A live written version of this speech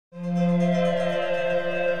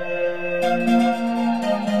Us.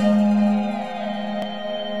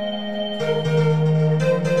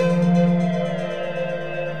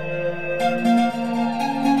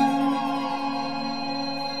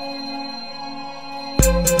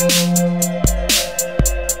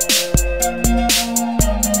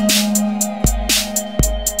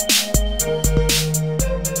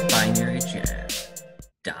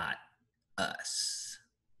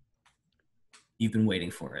 You've been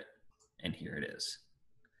waiting for it, and here it is.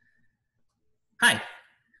 Hi,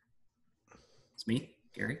 it's me,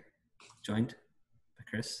 Gary, joined by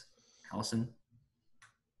Chris, Allison,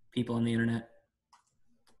 people on the internet.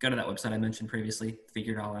 Go to that website I mentioned previously,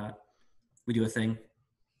 figure it all out. We do a thing.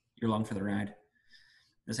 You're along for the ride.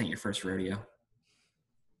 This ain't your first rodeo.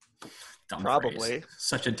 Dumb Probably. Phrase.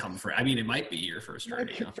 Such a dumb phrase. I mean, it might be your first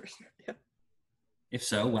rodeo. If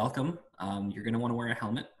so, welcome. You're going to want to wear a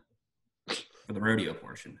helmet for the rodeo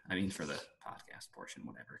portion. I mean, for the podcast portion,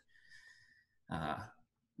 whatever.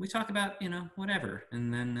 We talk about, whatever.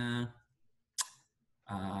 And then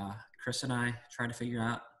Chris and I try to figure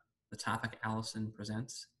out the topic Allison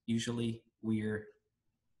presents. Usually we're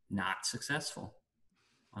not successful.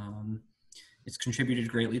 It's contributed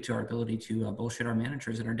greatly to our ability to bullshit our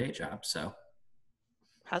managers in our day job. So,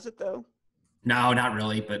 has it though? No, not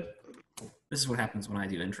really, but this is what happens when I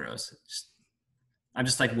do intros. I'm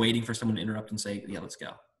just like waiting for someone to interrupt and say, yeah, let's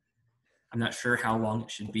go. I'm not sure how long it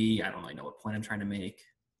should be. I don't really know what point I'm trying to make.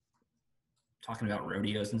 Talking about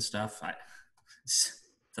rodeos and stuff, it's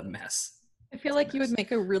a mess. I feel like you would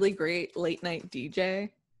make a really great late night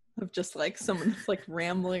DJ of just like someone like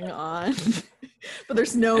rambling on, but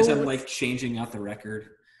there's no. As I'm like changing out the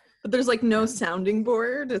record. But there's like no sounding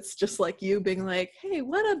board. It's just like you being like, hey,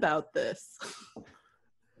 what about this?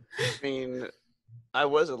 I mean, I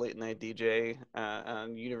was a late night DJ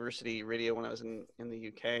on university radio when I was in the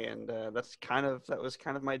UK, and that's kind of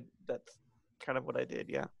what I did.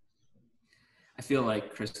 Yeah. I feel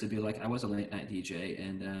like Chris would be like, I was a late night DJ,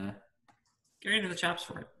 and get into the chops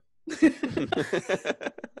for it.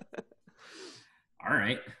 All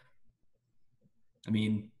right. I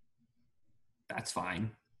mean, that's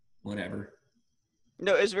fine. Whatever.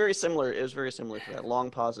 No, it's very similar. It was very similar to that.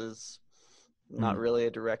 Long pauses. Not really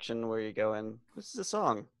a direction where you go in. This is a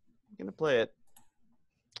song. I'm gonna play it.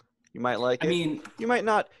 You might like it. I mean, you might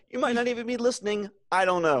not. You might not even be listening. I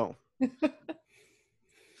don't know.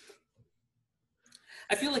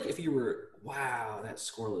 I feel like if you were, wow, that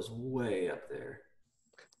squirrel is way up there.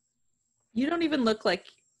 You don't even look like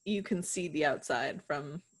you can see the outside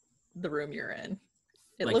from the room you're in.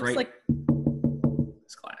 It like looks right, like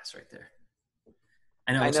this glass right there.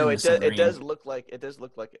 I know it does look like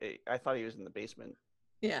I thought he was in the basement.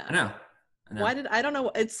 Yeah. I know. I don't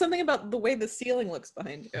know. It's something about the way the ceiling looks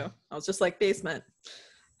behind you. I was just like, basement.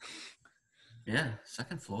 Yeah,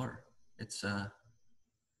 second floor. It's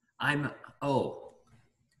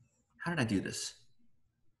how did I do this?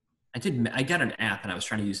 I got an app and I was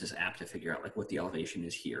trying to use this app to figure out like what the elevation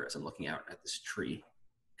is here as I'm looking out at this tree.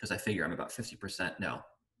 Because I figure I'm about 50%, no,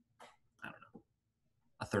 I don't know,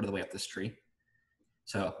 a third of the way up this tree.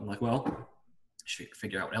 So I'm like, well, I should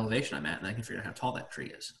figure out what elevation I'm at, and I can figure out how tall that tree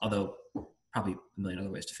is. Although, probably a million other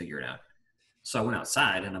ways to figure it out. So I went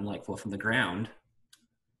outside, and I'm like, well, from the ground,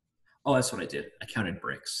 oh, that's what I did. I counted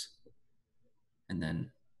bricks. And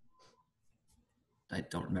then, I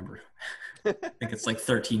don't remember. I think it's like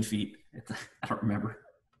 13 feet. I don't remember.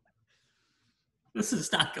 This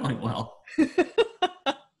is not going well.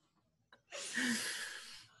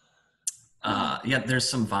 Yeah, there's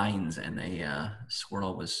some vines, and a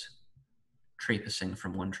squirrel was traipsing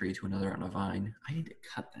from one tree to another on a vine. I need to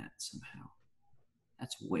cut that somehow.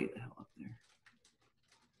 That's way the hell up there.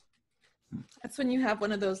 That's when you have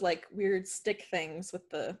one of those like weird stick things with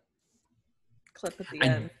the clip at the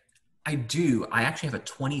end. I do. I actually have a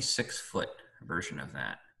 26-foot version of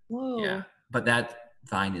that. Whoa. Yeah, but that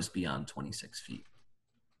vine is beyond 26 feet.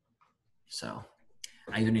 So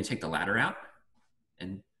I either need to take the ladder out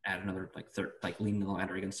and add another like lean the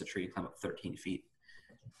ladder against the tree, climb up 13 feet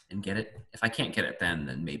and get it. If I can't get it then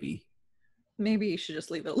maybe you should just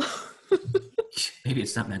leave it alone. Maybe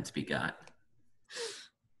it's not meant to be got.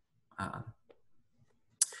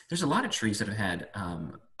 There's a lot of trees that have had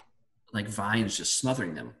like vines just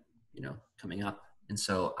smothering them, coming up. And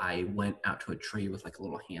so I went out to a tree with like a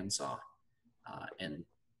little handsaw and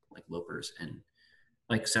like loppers and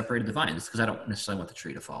like separated the vines because I don't necessarily want the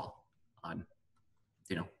tree to fall on,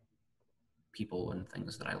 people and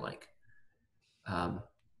things that I like.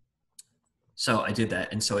 So I did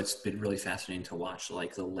that. And so it's been really fascinating to watch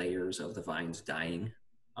like the layers of the vines dying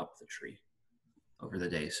up the tree over the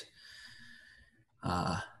days.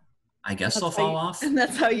 I guess they'll fall off. And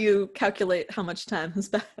that's how you calculate how much time has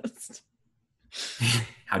passed.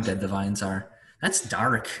 How dead the vines are. That's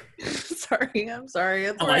dark. Sorry, I'm sorry.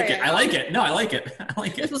 It's I like it. I like it. No, I like it. I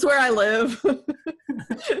like it. This is where I live.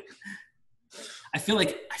 I feel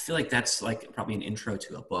like that's like probably an intro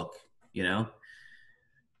to a book, you know?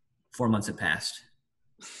 4 months had passed.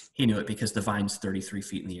 He knew it because the vines 33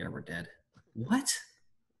 feet in the air were dead. What?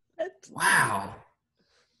 Wow.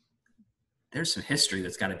 There's some history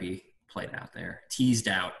that's got to be played out there, teased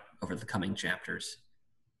out over the coming chapters.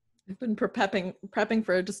 I've been prepping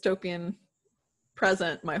for a dystopian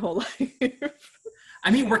present my whole life.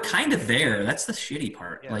 I mean, we're kind of there. That's the shitty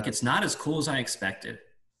part. Yeah. Like, it's not as cool as I expected.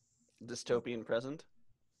 Dystopian present.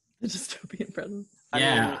 The dystopian present.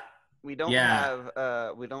 Yeah. I mean, we don't have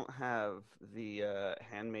the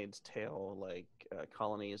Handmaid's Tale like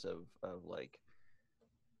colonies of like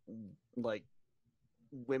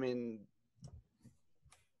women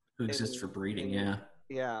Who exists for breeding, yeah.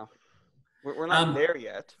 Yeah. We're not there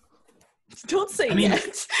yet. Don't say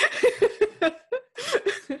yet.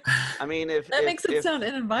 I mean, that makes it sound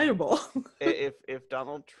uninvitable. if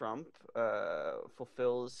Donald Trump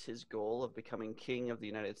fulfills his goal of becoming king of the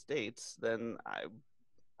United States, then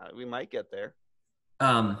we might get there.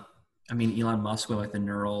 I mean, Elon Musk with like the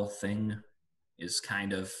neural thing is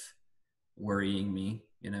kind of worrying me,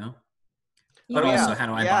 you know. But also, how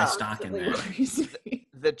do I buy stock in that?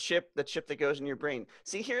 The chip that goes in your brain.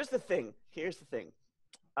 See, here's the thing. Dude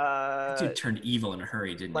turned evil in a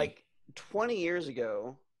hurry, didn't he? Like 20 years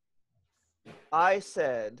ago, I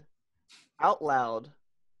said out loud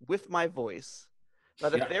with my voice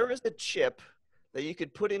that if there was a chip that you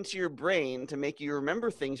could put into your brain to make you remember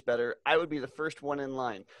things better, I would be the first one in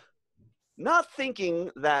line. Not thinking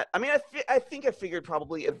that, I mean, I think I figured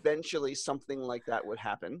probably eventually something like that would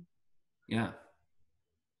happen. Yeah.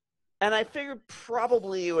 And I figured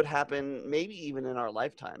probably it would happen maybe even in our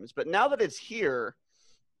lifetimes. But now that it's here,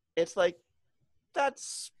 it's like,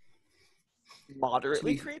 that's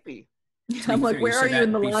moderately creepy. I'm like, where are you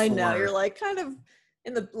in the line now? You're like kind of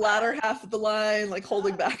in the latter half of the line, like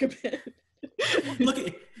holding back a bit. Look,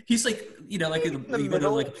 he's like, you know, like in the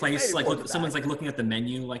middle, like a place, like someone's like looking at the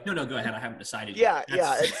menu, like, no, go ahead, I haven't decided yet.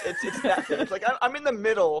 Yeah, it's that thing. It's like I'm in the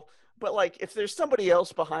middle, but like if there's somebody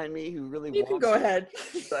else behind me who really you wants can go ahead.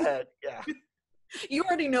 Go ahead, yeah. You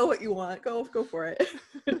already know what you want. Go for it.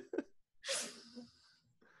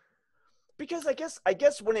 Because I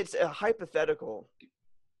guess when it's a hypothetical,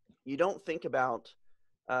 you don't think about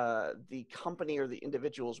the company or the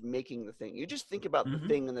individuals making the thing. You just think about the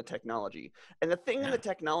thing and the technology. And the thing and the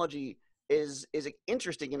technology is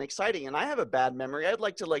interesting and exciting. And I have a bad memory. I'd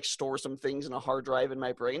like to like store some things in a hard drive in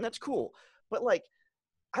my brain. That's cool. But like,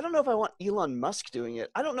 I don't know if I want Elon Musk doing it.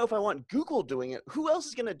 I don't know if I want Google doing it. Who else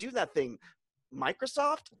is going to do that thing?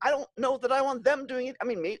 Microsoft? I don't know that I want them doing it. I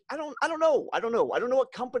mean, maybe, I don't know. I don't know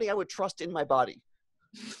what company I would trust in my body.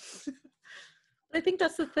 I think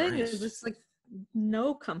that's the thing is it's like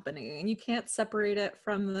no company and you can't separate it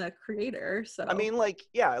from the creator. So I mean, like,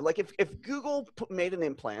 yeah, like if Google made an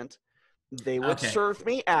implant, they would serve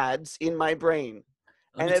me ads in my brain.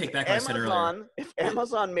 Let me take back what I said earlier. If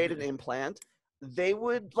Amazon made an implant, they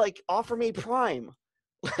would like offer me Prime.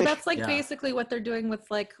 That's like basically what they're doing with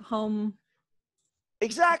like home.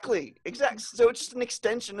 Exactly. So it's just an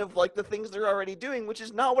extension of like the things they're already doing, which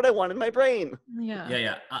is not what I want in my brain.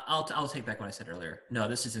 Yeah. I'll take back what I said earlier. No,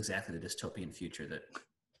 this is exactly the dystopian future that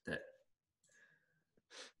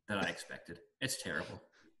I expected. It's terrible.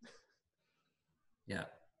 Yeah.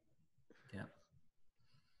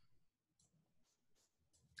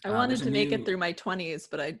 I wanted to make it through my 20s,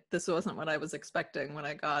 but this wasn't what I was expecting when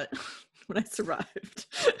I survived.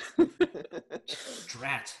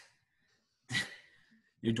 Drat.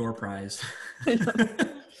 Your door prize.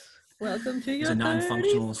 Welcome to your It's a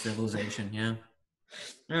non-functional civilization,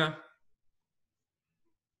 yeah.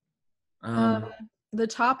 The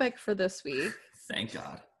topic for this week thank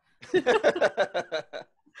God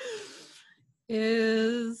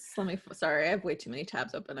is sorry, I have way too many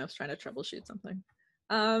tabs open. I was trying to troubleshoot something.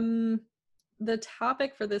 The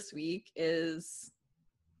topic for this week is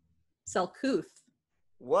Selcouth.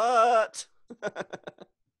 What?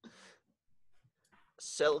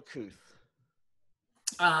 Selcouth.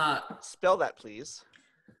 Spell that, please.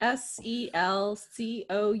 Selcouth.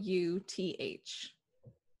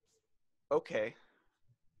 Okay.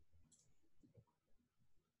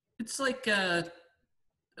 it's like a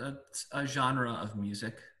genre of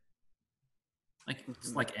music. Like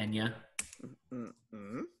it's like Enya.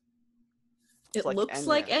 It like looks Enya.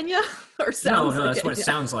 Like Enya or sounds no, like that's Enya. What it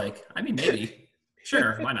sounds like. I mean, maybe.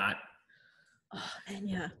 Sure, why not? Oh,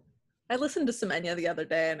 Enya. I listened to some Enya the other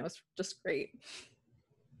day, and it was just great.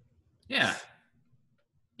 Yeah.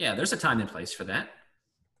 Yeah, there's a time and place for that.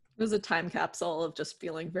 It was a time capsule of just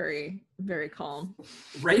feeling very, very calm.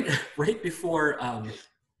 Right before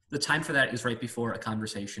the time for that is right before a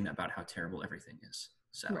conversation about how terrible everything is.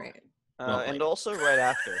 So Right. And also right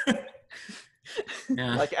after.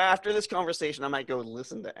 Yeah. Like after this conversation, I might go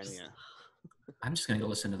listen to Enya. I'm just gonna go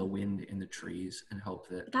listen to the wind in the trees and hope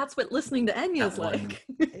that That's what listening to Enya is like.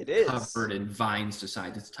 It is covered in vines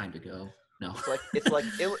decides it's time to go. No.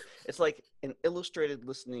 It's like an illustrated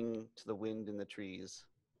listening to the wind in the trees.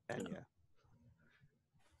 Enya.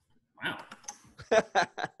 Wow.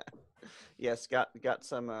 Yes, got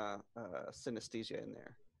some synesthesia in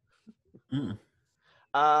there. Mm.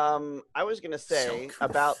 I was gonna say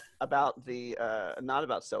Selcouth. about the not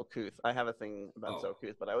about Selcouth. I have a thing about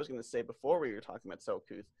Selcouth, but I was gonna say before we were talking about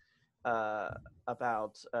Selcouth,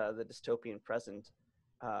 about the dystopian present,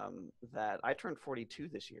 that I turned 42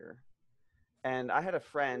 this year, and I had a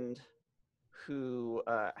friend who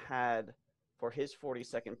had for his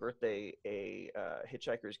 42nd birthday a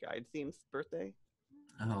Hitchhiker's Guide themed birthday.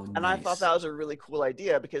 Oh, and nice. I thought that was a really cool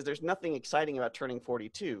idea because there's nothing exciting about turning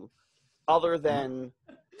 42 other than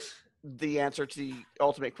the answer to the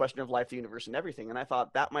ultimate question of life, the universe, and everything. And I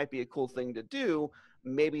thought that might be a cool thing to do.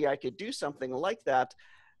 Maybe I could do something like that.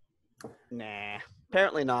 Nah,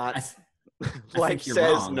 apparently not. I Life think you're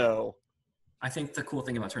says wrong. no. I think the cool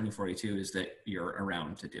thing about turning 42 is that you're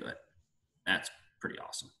around to do it. That's pretty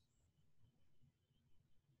awesome.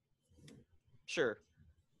 Sure.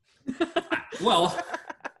 Well,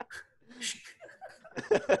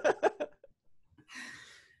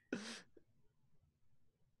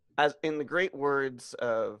 as in the great words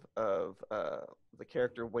of the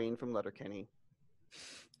character Wayne from Letterkenny.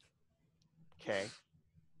 Okay.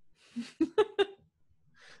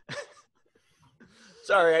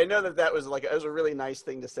 Sorry, I know that was like it was a really nice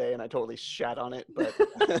thing to say, and I totally shat on it, but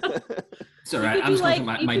it's all right. I'm just looking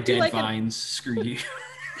at my dead like vines. Screw you.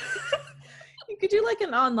 You could do like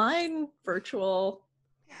an online virtual.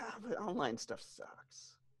 Yeah, but online stuff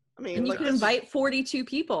sucks. I mean, And you like could invite 42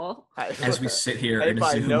 people. As we sit here if in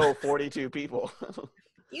I Zoom. know 42 people.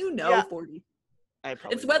 You know, Yeah. 40. Know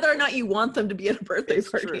It's whether or not you want them to be at a birthday it's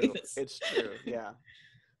party. True. It's true, yeah.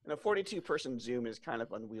 And a 42-person Zoom is kind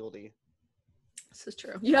of unwieldy. This is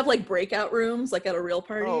true. You have like breakout rooms, like at a real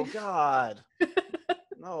party. Oh God.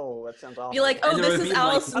 No, that sounds awful. Be like, oh, this is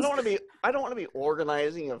Allison's. I don't want to be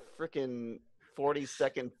organizing a freaking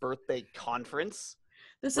 42nd birthday conference.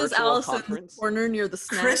 This is Allison's corner near the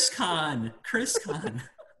snack. Chris Con.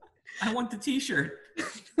 I want the T-shirt.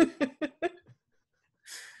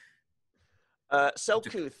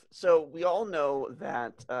 Selcouth. So we all know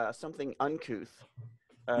that something uncouth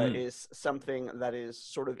is something that is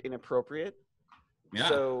sort of inappropriate. Yeah.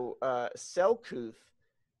 So Selcouth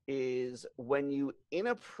is when you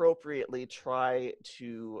inappropriately try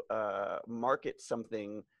to market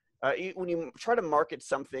something, when you try to market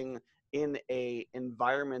something in a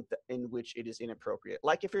environment in which it is inappropriate.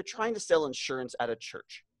 Like if you're trying to sell insurance at a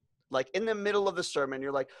church, like in the middle of the sermon,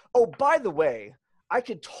 you're like, oh, by the way, I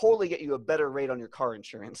could totally get you a better rate on your car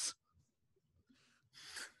insurance.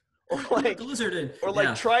 Or like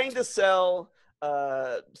trying to sell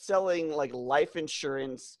selling like life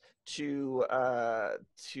insurance to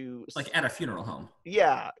like at a funeral home.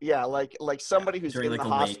 Yeah, like somebody who's in the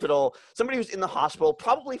hospital, somebody who's in the hospital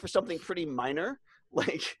probably for something pretty minor,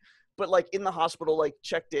 like but like in the hospital, like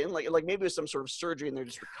checked in, like maybe it was some sort of surgery and they're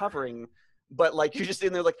just recovering, but like you're just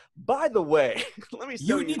in there like, by the way, let me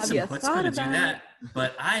sell you need some chutzpah to do that,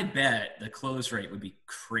 but I bet the close rate would be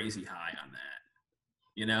crazy high on that.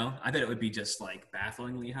 You know, I bet it would be just like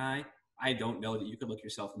bafflingly high. I don't know that you could look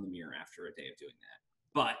yourself in the mirror after a day of doing that,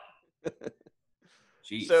 but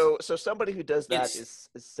geez. So somebody who does that is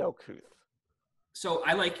Selcouth. So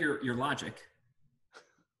I like your logic,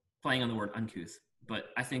 playing on the word uncouth, but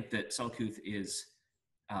I think that Selcouth is,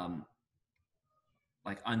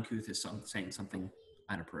 like uncouth is saying something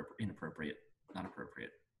inappropriate, not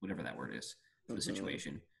appropriate, whatever that word is for the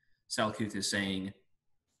situation. Selcouth is saying,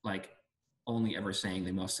 like, only ever saying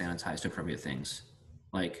the most sanitized, appropriate things.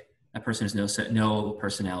 Like, that person has no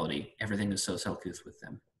personality. Everything is so Selcouth with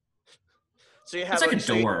them. So you have it's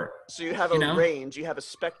like a door. So you have a range. You have a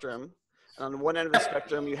spectrum. And on one end of the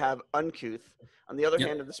spectrum, you have uncouth. On the other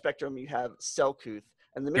hand of the spectrum, you have Selcouth.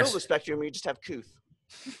 And in the middle of the spectrum, you just have couth.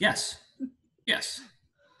 Yes.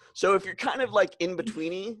 So if you're kind of like in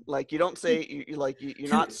betweeny, like you don't say you're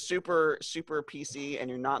not super PC and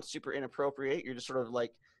you're not super inappropriate. You're just sort of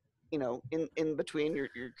like, you know, in between your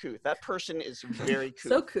couth. That person is very couth.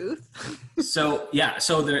 So couth. So yeah.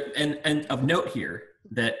 So there and of note here,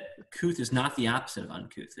 that couth is not the opposite of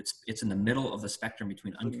uncouth. It's in the middle of the spectrum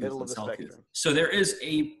between uncouth and Selcouth. So there is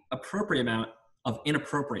a appropriate amount of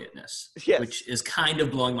inappropriateness, which is kind of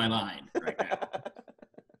blowing my mind right now.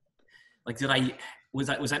 Like, was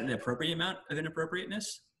that an appropriate amount of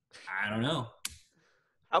inappropriateness? I don't know.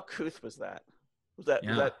 How couth was that? Was that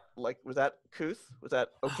couth? Was that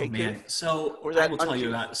okay? Oh man! Couth? So or I will tell you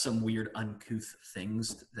about some weird uncouth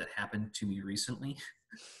things that happened to me recently.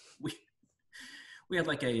 We had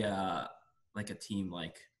like a team,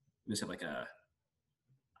 like we just had like a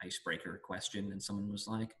icebreaker question, and someone was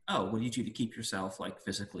like, "Oh, what do you do to keep yourself like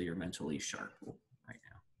physically or mentally sharp right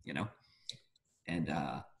now?" You know, and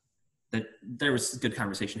that there was good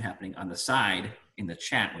conversation happening on the side in the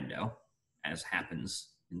chat window, as happens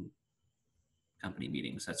in company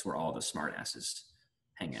meetings. That's where all the smart asses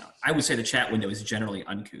hang out. I would say the chat window is generally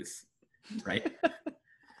uncouth, right?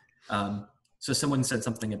 So someone said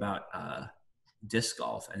something about disc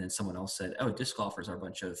golf, and then someone else said, "Oh, disc golfers are a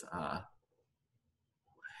bunch of I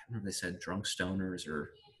remember they said drunk stoners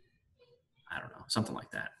or I don't know, something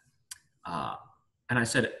like that." And I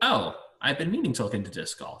said, "Oh, I've been meaning to look into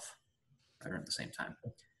disc golf." Right around the same time.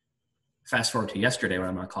 Fast forward to yesterday when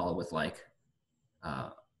I'm on a call with like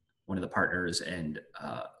one of the partners and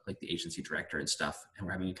like the agency director and stuff, and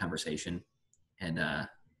we're having a conversation, and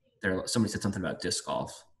somebody said something about disc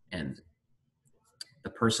golf, and the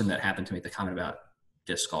person that happened to make the comment about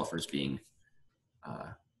disc golfers being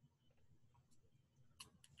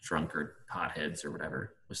drunk or potheads or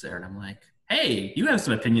whatever was there, and I'm like, "Hey, you have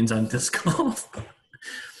some opinions on disc golf."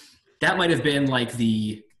 That might have been like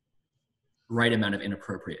the right amount of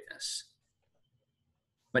inappropriateness,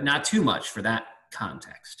 but not too much for that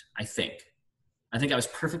context. I think I was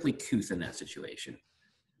perfectly couth in that situation.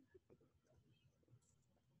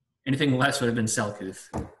 Anything less would have been Selcouth.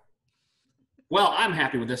 Well, I'm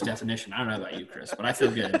happy with this definition. I don't know about you, Chris, but I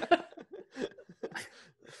feel good.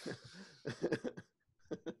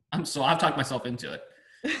 I've talked myself into it.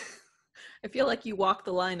 I feel like you walk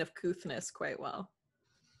the line of couthness quite well.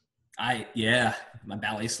 My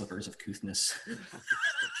ballet slippers of couthness.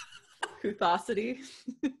 Couthosity.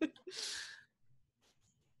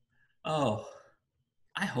 Oh,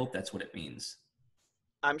 I hope that's what it means.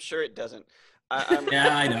 I'm sure it doesn't.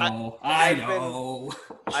 Yeah, I know. I know.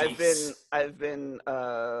 I've been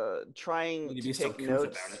trying to take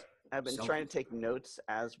notes. I've been trying to take notes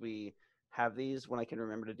as we have these when I can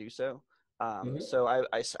remember to do so. So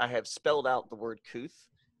I have spelled out the word couth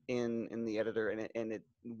in the editor, and it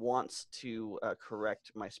wants to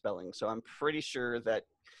correct my spelling. So I'm pretty sure that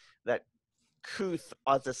couth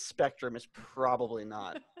as a spectrum is probably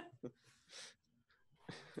not.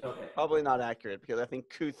 Okay. Probably not accurate, because I think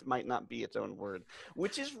couth might not be its own word,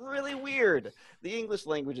 which is really weird. The English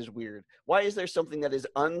language is weird. Why is there something that is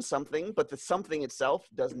unsomething, but the something itself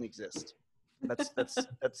doesn't exist?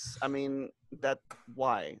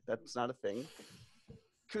 Why? That's not a thing.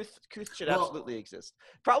 Couth should absolutely exist.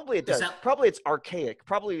 Probably it does. Probably it's archaic.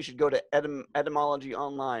 Probably you should go to etymology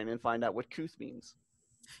online and find out what couth means.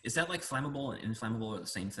 Is that like flammable and inflammable are the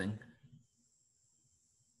same thing?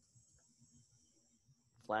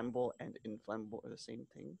 Flammable and inflammable are the same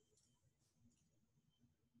thing?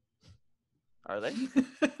 Are they?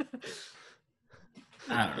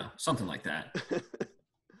 I don't know. Something like that.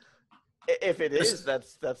 If it is,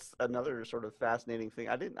 that's another sort of fascinating thing.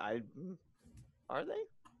 Are they?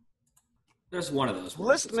 There's one of those words.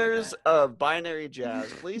 Listeners of Binary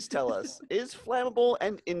Jazz, please tell us, is flammable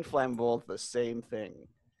and inflammable the same thing?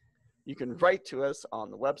 You can write to us on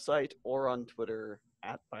the website or on Twitter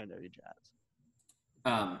at Binary Jazz.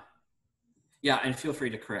 Yeah, and feel free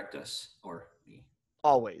to correct us or me.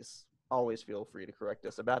 Always feel free to correct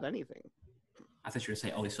us about anything. I thought you were going to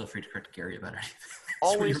say always feel free to correct Gary about anything.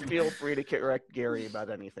 Always feel free to correct Gary about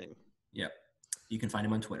anything. Yep. You can find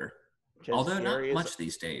him on Twitter. Although Gary not much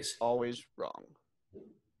these days. Always wrong.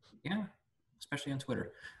 Yeah, especially on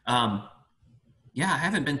Twitter. Yeah, I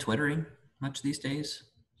haven't been Twittering much these days.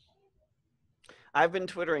 I've been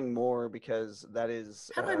Twittering more because that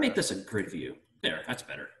is... How do I make this a grid view? There, that's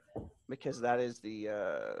better. Because that is the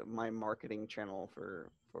my marketing channel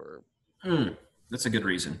for... That's a good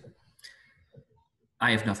reason.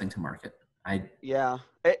 I have nothing to market. Yeah,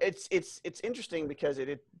 it's interesting because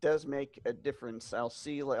it does make a difference. I'll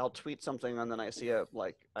tweet something and then I see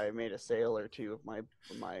I made a sale or two of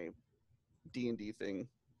my D&D thing.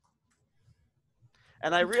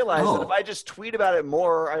 And I realize that if I just tweet about it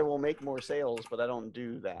more, I will make more sales, but I don't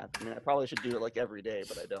do that. I mean, I probably should do it like every day,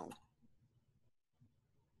 but I don't.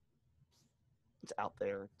 It's out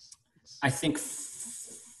there. I think,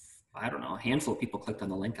 I don't know, a handful of people clicked on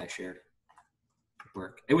the link I shared.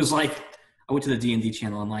 It was like I went to the D&D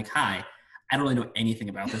channel. I'm like, hi, I don't really know anything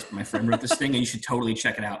about this, but my friend wrote this thing, and you should totally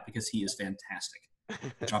check it out because he is fantastic.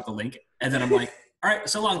 Drop the link, and then I'm like, all right,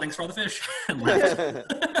 so long, thanks for all the fish, and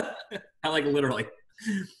left. I like literally.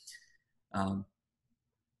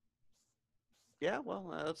 Yeah,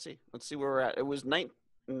 well, let's see where we're at. It was it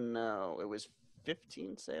was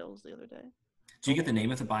 15 sales the other day. Do you get the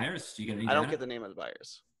name of the buyers? Do you get any I don't data? get the name of the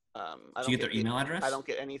buyers. Do you get their email address? I don't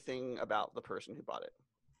get anything about the person who bought it.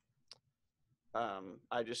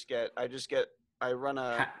 I run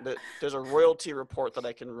there's a royalty report that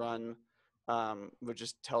I can run, which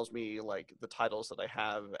just tells me like the titles that I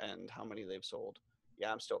have and how many they've sold. Yeah,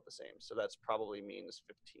 I'm still at the same. So that's probably means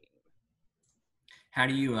 15. How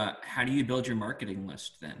do you build your marketing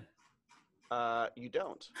list then? You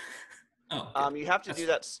don't. Oh, you have to do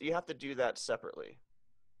that. You have to do that separately,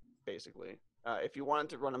 basically. If you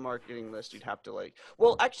wanted to run a marketing list, you'd have to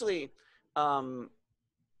well, actually,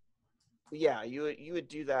 yeah, you would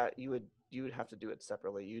do that. You would have to do it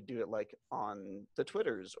separately. You'd do it like on the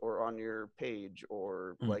Twitters or on your page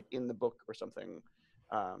or like in the book or something.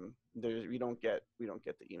 We don't get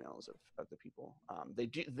the emails of the people.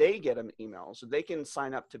 They get an email, so they can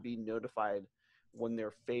sign up to be notified when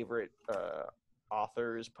their favorite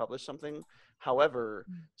authors publish something. However,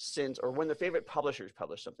 when their favorite publishers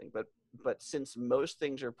publish something, but since most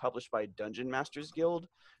things are published by Dungeon Masters Guild,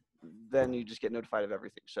 then you just get notified of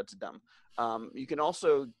everything. So that's dumb. You can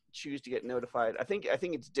also choose to get notified. I think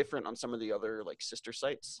it's different on some of the other like sister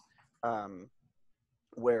sites,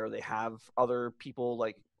 where they have other people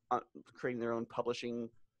like creating their own publishing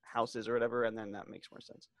houses or whatever, and then that makes more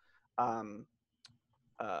sense.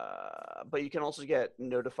 But you can also get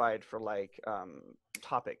notified for like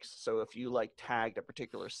topics. So if you like tagged a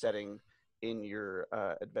particular setting in your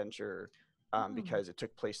adventure because it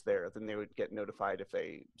took place there, then they would get notified if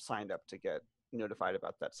they signed up to get notified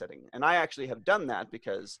about that setting. And I actually have done that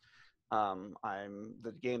because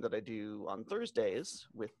the game that I do on Thursdays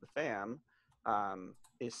with the fam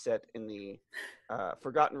is set in the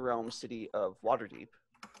Forgotten Realm city of Waterdeep.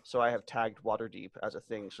 So I have tagged Waterdeep as a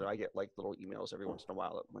thing, so I get like little emails every once in a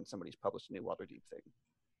while when somebody's published a new Waterdeep thing.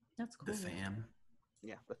 That's cool. The fam.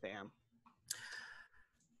 Yeah, the fam.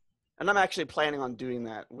 And I'm actually planning on doing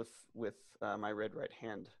that with my Red Right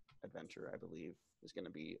Hand adventure. I believe is going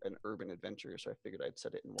to be an urban adventure, so I figured I'd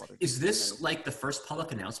set it in Waterdeep. Is this like the first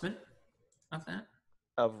public announcement of that?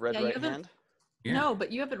 Of Red Right Hand? Yeah. No,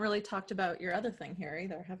 but you haven't really talked about your other thing here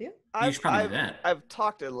either, have you? You should probably do that. I've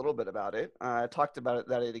talked a little bit about it. I talked about it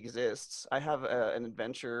that it exists. I have an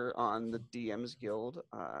adventure on the DM's Guild,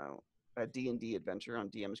 a D&D adventure on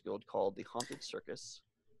DM's Guild called The Haunted Circus.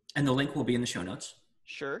 And the link will be in the show notes.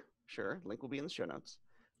 Sure. Link will be in the show notes.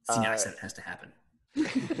 See, I said it has to happen.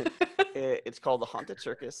 It's called The Haunted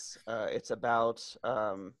Circus. It's about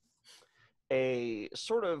a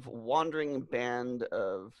sort of wandering band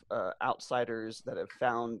of outsiders that have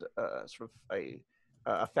found sort of a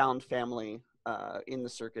found family in the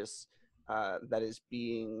circus that is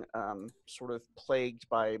being sort of plagued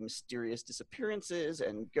by mysterious disappearances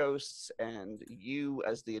and ghosts, and you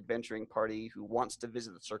as the adventuring party who wants to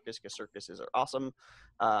visit the circus because circuses are awesome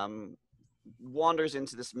wanders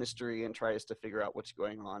into this mystery and tries to figure out what's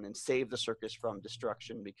going on and save the circus from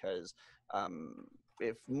destruction, because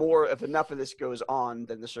if enough of this goes on,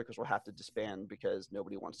 then the circus will have to disband because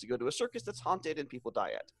nobody wants to go to a circus that's haunted and people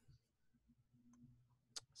die at.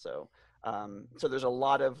 So there's a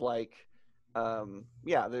lot of like I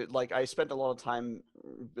spent a lot of time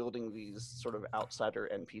building these sort of outsider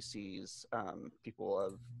NPCs, people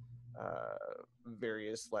of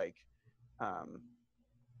various like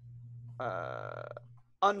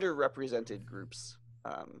underrepresented groups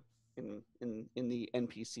in the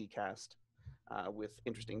NPC cast with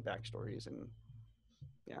interesting backstories, and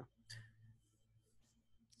yeah.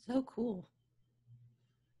 So cool.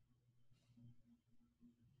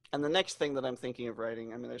 And the next thing that I'm thinking of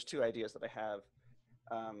writing, I mean, there's two ideas that I have,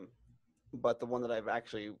 but the one that I've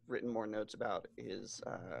actually written more notes about is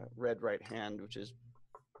Red Right Hand, which is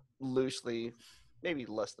loosely, maybe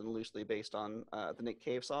less than loosely, based on the Nick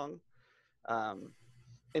Cave song,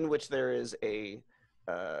 in which there is a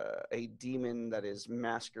demon that is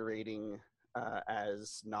masquerading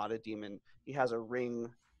as not a demon. He has a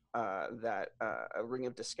ring a ring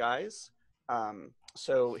of disguise.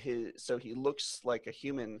 So he looks like a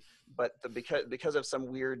human, but because of some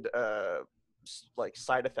weird like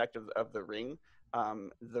side effect of the ring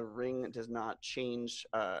does not change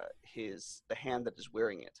the hand that is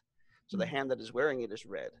wearing it. So the hand that is wearing it is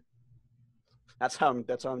red. That's how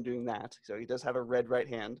I'm doing that. So he does have a red right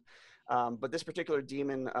hand, but this particular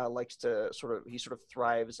demon likes to sort of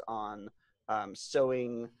thrives on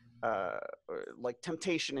sewing like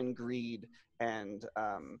temptation and greed and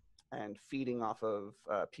feeding off of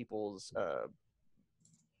people's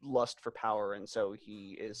lust for power, and so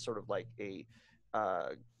he is sort of like a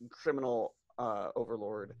criminal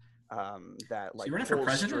overlord that So you like running for pulls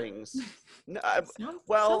president? strings. No, Sounds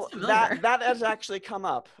well, familiar. that has actually come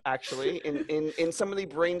up actually in some of the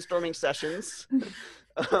brainstorming sessions.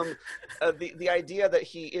 The idea that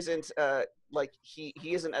he isn't like he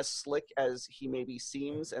isn't as slick as he maybe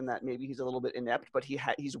seems, and that maybe he's a little bit inept, but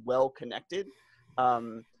he's well connected.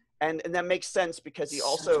 And that makes sense because he Such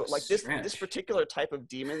also a like this stretch. particular type of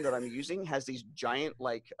demon that I'm using has these giant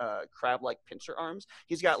like crab like pincer arms.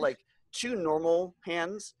 He's got like two normal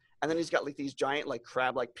hands, and then he's got like these giant like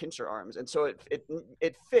crab like pincer arms, and so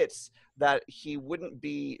it fits that he wouldn't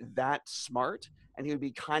be that smart, and he would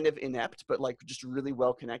be kind of inept, but like just really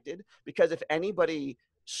well connected, because if anybody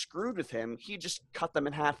screwed with him, he just cut them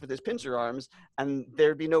in half with his pincer arms and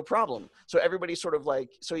there'd be no problem. So everybody sort of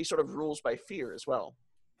like, so he sort of rules by fear as well.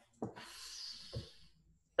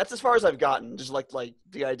 That's as far as I've gotten, just like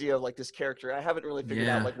the idea of like this character. I haven't really figured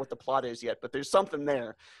out Yeah. like what the plot is yet, but there's something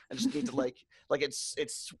there. I just need to like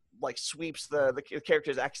it's like sweeps the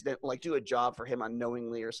character's accident, like do a job for him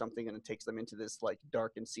unknowingly or something, and it takes them into this like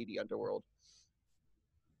dark and seedy underworld.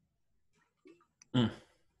 Mm.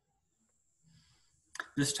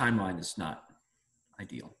 This timeline is not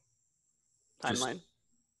ideal. Timeline, Just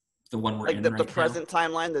the one we're like in the right now. present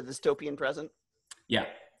timeline, the dystopian present. Yeah,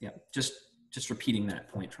 yeah. Just repeating that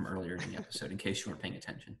point from earlier in the episode in case you weren't paying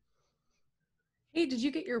attention. Hey, did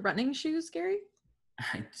you get your running shoes, Gary?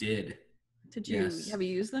 I did. Did you Yes. have you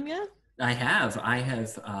used them yet? I have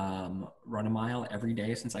run a mile every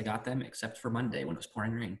day since I got them, except for Monday when it was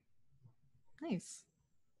pouring rain. Nice.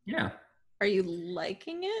 Yeah. Are you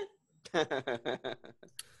liking it?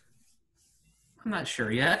 I'm not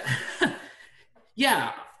sure yet.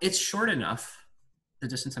 Yeah, it's short enough, the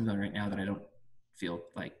distance I'm going right now, that I don't feel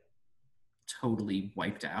like totally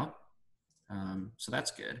wiped out. So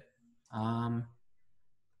that's good. I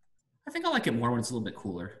think I like it more when it's a little bit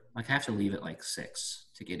cooler. Like I have to leave at like 6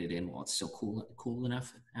 to get it in while it's still cool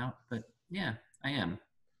enough out. But yeah, I am.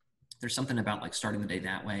 There's something about like starting the day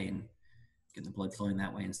that way and getting the blood flowing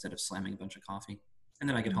that way instead of slamming a bunch of coffee. And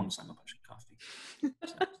then I get home and slam a bunch of coffee.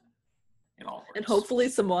 So it all works. And hopefully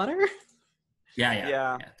some water.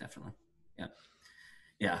 Yeah, definitely.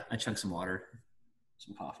 Yeah. I chugged some water,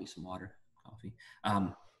 some coffee, some water, coffee.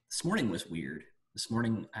 This morning was weird. This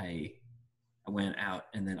morning I went out,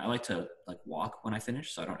 and then I like to like walk when I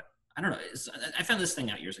finish. So I don't know. I found this thing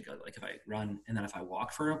out years ago. Like if I run and then if I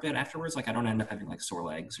walk for a bit afterwards, like I don't end up having like sore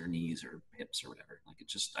legs or knees or hips or whatever. Like it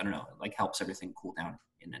just, I don't know, it like helps everything cool down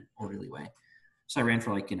in an orderly way. So I ran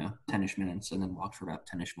for like, 10-ish minutes and then walked for about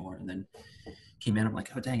 10-ish more, and then came in. I'm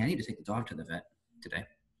like, oh dang, I need to take the dog to the vet today.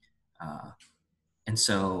 And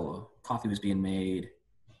so coffee was being made.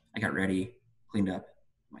 I got ready, cleaned up.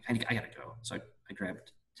 I'm like, I gotta go. So I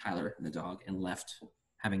grabbed Tyler and the dog and left,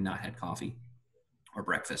 having not had coffee or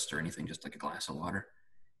breakfast or anything, just like a glass of water.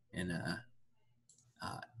 And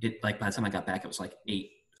it like by the time I got back, it was like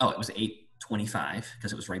 8:25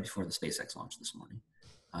 because it was right before the SpaceX launch this morning.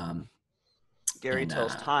 Gary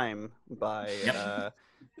tells time Yep.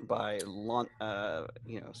 by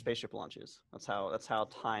spaceship launches. That's how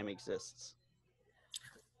time exists.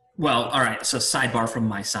 Well, all right. So sidebar from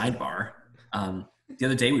my sidebar. The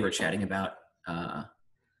other day we were chatting about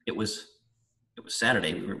it was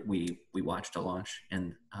Saturday. We watched a launch,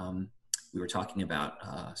 and we were talking about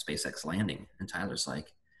SpaceX landing, and Tyler's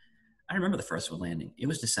like, I remember the first one landing. It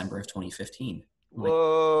was December of 2015.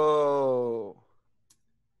 Whoa. Like,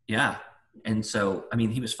 yeah. And so, I mean,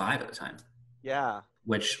 he was 5 at the time. Yeah.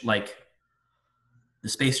 Which, like, the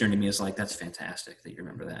space nerd to me is like, that's fantastic that you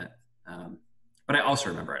remember that. But I also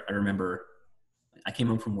remember it. I remember I came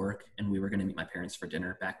home from work and we were going to meet my parents for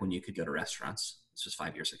dinner back when you could go to restaurants. This was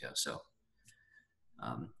 5 years ago. So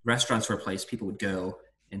restaurants were a place people would go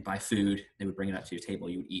and buy food. They would bring it up to your table.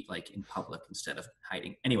 You would eat like in public instead of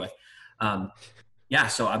hiding. Anyway, yeah.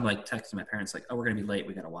 So I'm like texting my parents like, oh, we're going to be late.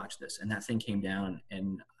 We got to watch this. And that thing came down,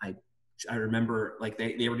 and I remember like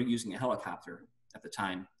they were using a helicopter at the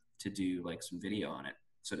time to do like some video on it.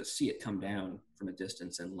 So to see it come down from a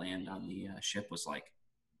distance and land on the ship was like,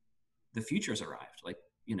 the future's arrived. Like,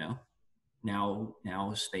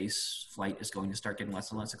 now space flight is going to start getting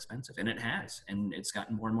less and less expensive, and it has, and it's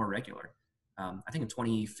gotten more and more regular. I think in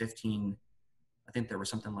 2015, I think there were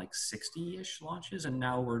something like 60-ish launches, and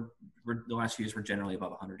now we're the last few years we're generally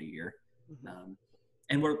above 100 a year,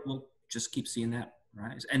 and we'll just keep seeing that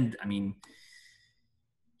rise. And I mean,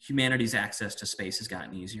 humanity's access to space has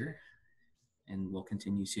gotten easier, and will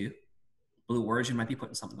continue to. Blue Origin might be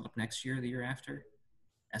putting something up next year, the year after.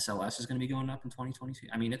 SLS is going to be going up in 2022.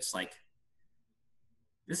 I mean, it's like,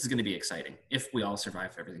 this is going to be exciting if we all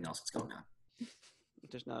survive everything else that's going on.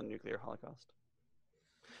 There's not a nuclear holocaust.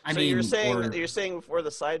 I so mean, you're saying before the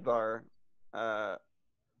sidebar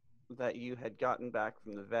that you had gotten back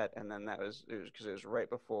from the vet, and then it was because it was right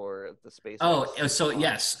before the space.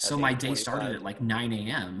 Yes. So my day started at like 9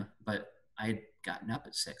 a.m., but I had gotten up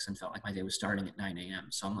at 6 and felt like my day was starting at 9 a.m.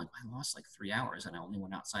 So I'm like, I lost like 3 hours, and I only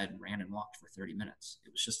went outside and ran and walked for 30 minutes.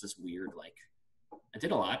 It was just this weird, like, I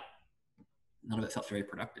did a lot. None of it felt very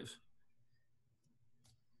productive.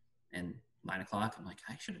 And 9 o'clock, I'm like,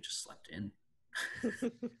 I should have just slept in.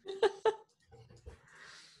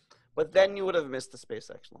 But then you would have missed the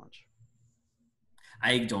SpaceX launch.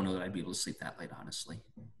 I don't know that I'd be able to sleep that late, honestly.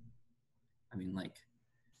 I mean, like,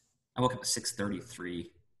 I woke up at 6:33 a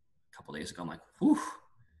couple days ago. I'm like, whew,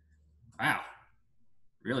 wow,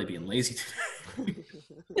 really being lazy today.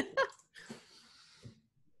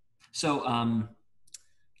 So,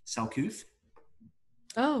 Selcouth.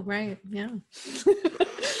 Oh, right. Yeah.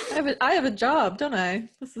 I have a job, don't I?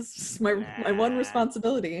 This is just my one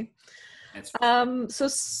responsibility. So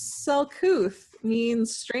Selcouth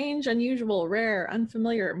means strange, unusual, rare,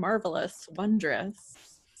 unfamiliar, marvelous, wondrous.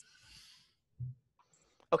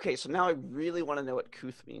 Okay, so now I really want to know what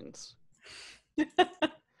couth means. It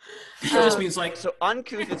just means like, so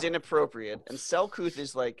uncouth is inappropriate, and Selcouth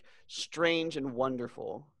is like strange and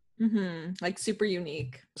wonderful. Mm-hmm. Like super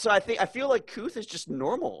unique. So I feel like couth is just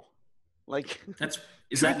normal. Like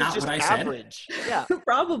is that not what I said? Average. Yeah.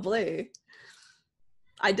 Probably.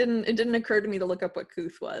 It didn't occur to me to look up what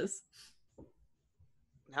couth was.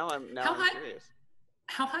 Now I'm curious.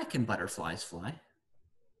 How high can butterflies fly?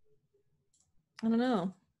 I don't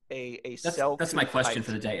know. That's my question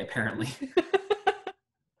for the day, apparently.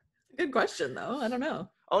 Good question, though. I don't know.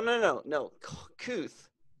 Oh, no. Couth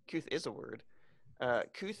is a word.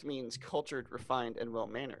 Couth means cultured, refined, and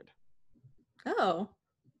well-mannered. Oh.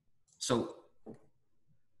 So,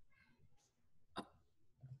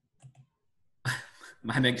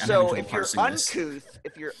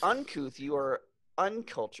 if you're uncouth, you are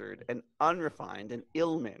uncultured and unrefined and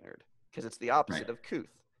ill-mannered, because it's the opposite of couth.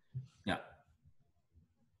 Yeah.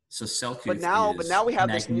 So Selcouth but now we have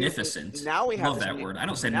magnificent. This new, now we have love this that new, word. I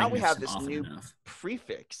don't say now magnificent we have this often new enough.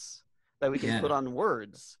 Prefix that we can put on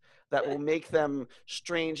words that will make them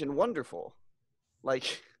strange and wonderful.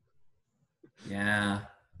 Like. Yeah,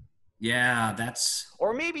 that's.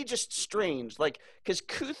 Or maybe just strange, like, because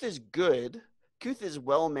couth is good, couth is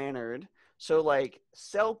well-mannered, so like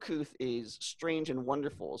Selcouth is strange and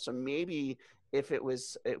wonderful. So maybe if it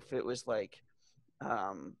was like,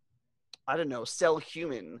 I don't know,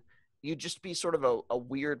 Selhuman, you'd just be sort of a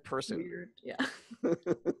weird person. Weird, yeah.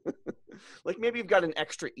 Like maybe you've got an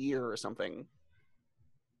extra ear or something.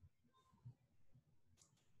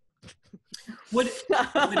 Would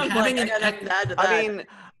having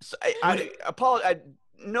I apologize.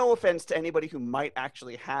 No offense to anybody who might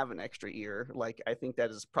actually have an extra ear. Like, I think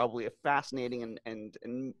that is probably a fascinating and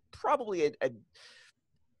probably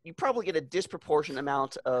you probably get a disproportionate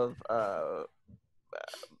amount of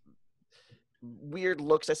weird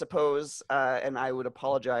looks, I suppose. And I would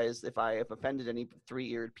apologize if I have offended any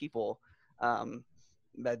 3-eared people.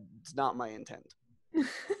 That's not my intent.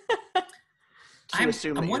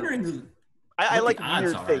 I'm wondering. I like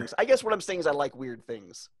weird things. I guess what I'm saying is I like weird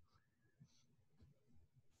things.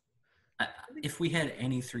 If we had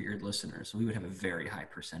any 3-eared listeners, we would have a very high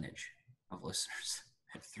percentage of listeners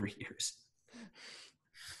at 3 years.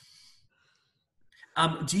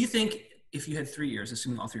 Do you think if you had 3 ears,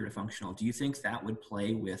 assuming all 3 are functional, do you think that would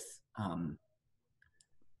play with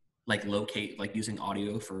like using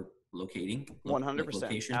audio for locating?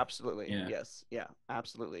 100%. Absolutely. Yeah. Yes. Yeah,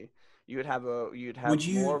 absolutely. You'd have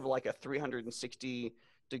more of like a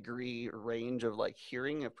 360-degree range of like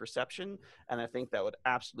hearing and perception, and I think that would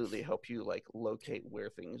absolutely help you like locate where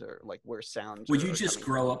things are, like where sounds. Would you just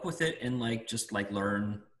grow up with it and like just like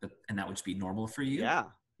learn, and that would just be normal for you? Yeah.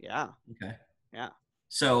 Okay. Yeah.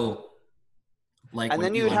 So, like, and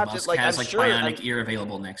then you would have Musk to like has I'm like sure, bionic ear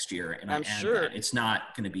available next year, and I'm sure it's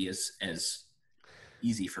not going to be as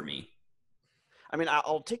easy for me. I mean,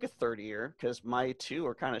 I'll take a 3rd ear because my 2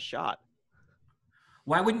 are kind of shot.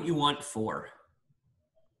 Why wouldn't you want 4?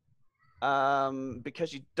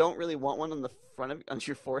 Because you don't really want one on the front of on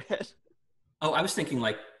your forehead. Oh, I was thinking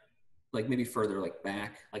like maybe further like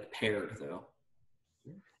back, like paired though.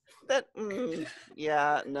 That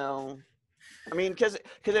yeah, no. I mean, because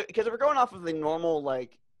if we're going off of the normal,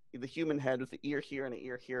 like the human head with the ear here and an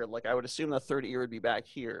ear here, like I would assume the 3rd ear would be back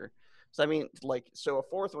here. So I mean, like, so a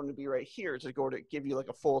fourth one would be right here to go to give you like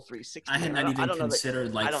a full 360. I had not even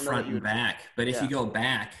considered like front and back, but if you go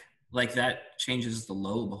back, like that changes the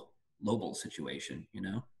lobal situation, you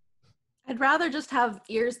know? I'd rather just have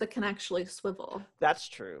ears that can actually swivel. That's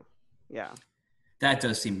true. Yeah. That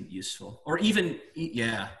does seem useful. Or even,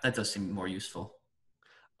 yeah, that does seem more useful.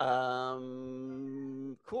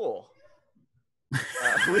 Cool.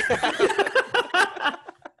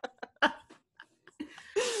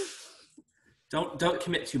 Don't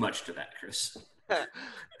commit too much to that, Chris.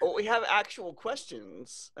 Well, we have actual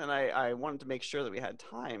questions, and I wanted to make sure that we had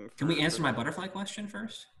time. Can we answer my butterfly question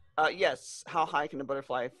first? Yes. How high can a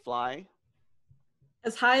butterfly fly?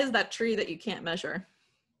 As high as that tree that you can't measure.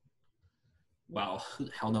 Wow, who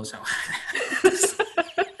the hell knows how high that is?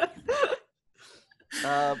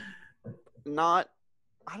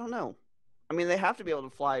 I don't know. I mean, they have to be able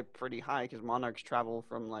to fly pretty high because monarchs travel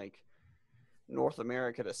from like North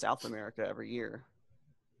America to South America every year.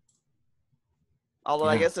 Although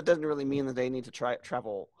I guess it doesn't really mean that they need to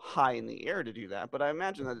travel high in the air to do that. But I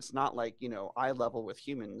imagine that it's not like, eye level with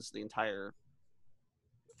humans the entire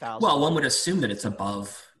 1,000. Well, one would assume that it's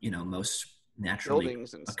above, most naturally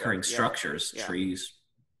occurring structures, trees,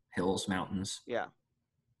 hills, mountains. Yeah.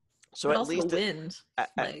 So but at least the wind.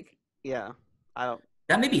 I don't.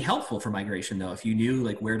 That may be helpful for migration, though, if you knew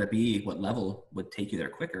like where to be, what level would take you there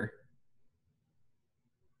quicker.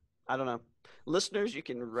 I don't know. Listeners, you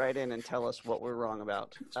can write in and tell us what we're wrong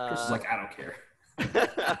about. Chris is like, I don't care.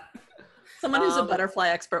 Someone who's a butterfly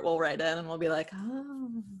expert will write in and we'll be like,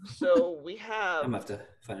 oh. So we have... I'm going to have to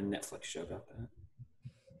find a Netflix show about that.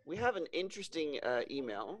 We have an interesting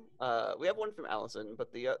email. We have one from Allison,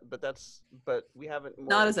 but we haven't.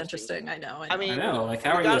 Not as interesting. I know. I mean, like,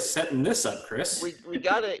 how are you setting this up, Chris? We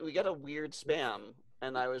got a weird spam,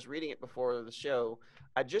 and I was reading it before the show.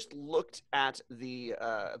 I just looked at the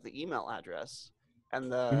email address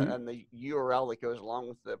and the URL that goes along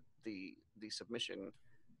with the submission.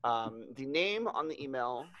 The name on the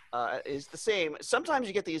email is the same. Sometimes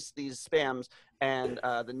you get these spams, and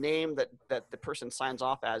the name that the person signs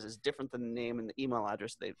off as is different than the name and the email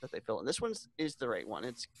address that they fill in. This one is the right one.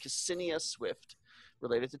 It's Ksenia Swift,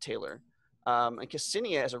 related to Taylor. And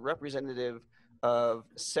Ksenia is a representative of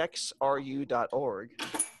sexru.org.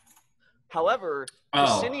 However,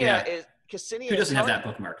 Ksenia is Ksenia. Who doesn't have that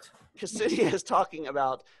bookmarked? Ksenia is talking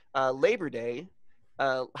about Labor Day.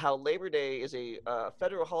 How Labor Day is a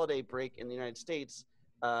federal holiday break in the United States,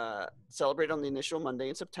 celebrated on the initial Monday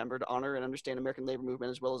in September to honor and understand American labor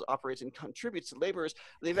movement, as well as operates and contributes to laborers.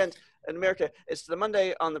 The event in America is the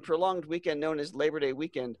Monday on the prolonged weekend known as Labor Day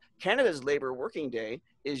weekend. Canada's Labor Working Day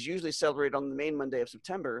is usually celebrated on the main Monday of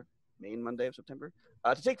September.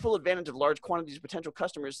 To take full advantage of large quantities of potential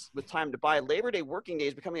customers with time to buy, Labor Day Working Day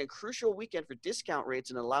is becoming a crucial weekend for discount rates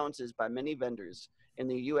and allowances by many vendors in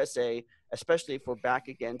the USA, especially for back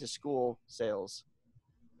again to school sales.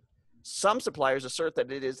 Some suppliers assert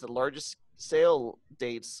that it is the largest sale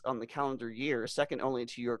dates on the calendar year, second only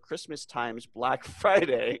to your Christmas times Black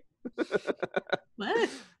Friday. What?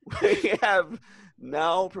 We have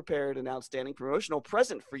now prepared an outstanding promotional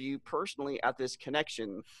present for you personally at this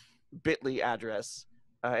connection bit.ly address.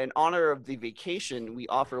 In honor of the vacation, we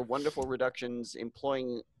offer wonderful reductions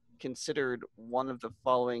employing considered one of the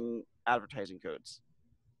following advertising codes.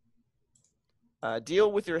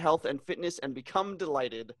 Deal with your health and fitness and become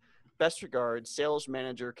delighted. Best regards, Sales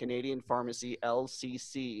Manager, Canadian Pharmacy,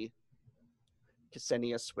 LCC,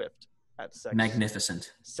 Ksenia Swift at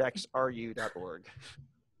Magnificent. sexru.org.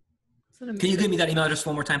 Can you give me that email address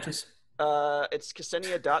one more time, please? It's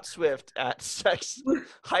Ksenia.Swift at sex-ru.org.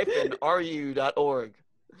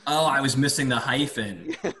 Oh, I was missing the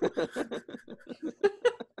hyphen.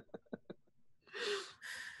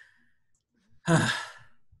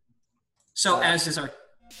 So as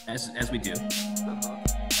we do.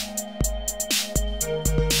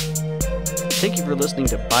 Thank you for listening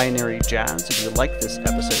to Binary Jazz. If you like this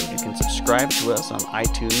episode, you can subscribe to us on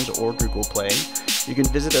iTunes or Google Play. You can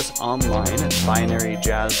visit us online at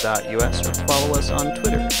binaryjazz.us or follow us on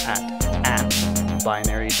Twitter at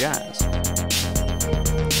binaryjazz.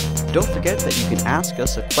 Don't forget that you can ask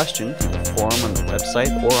us a question through the forum on the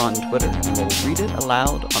website or on Twitter, and we'll read it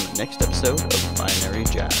aloud on the next episode of Binary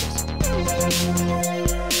Jazz.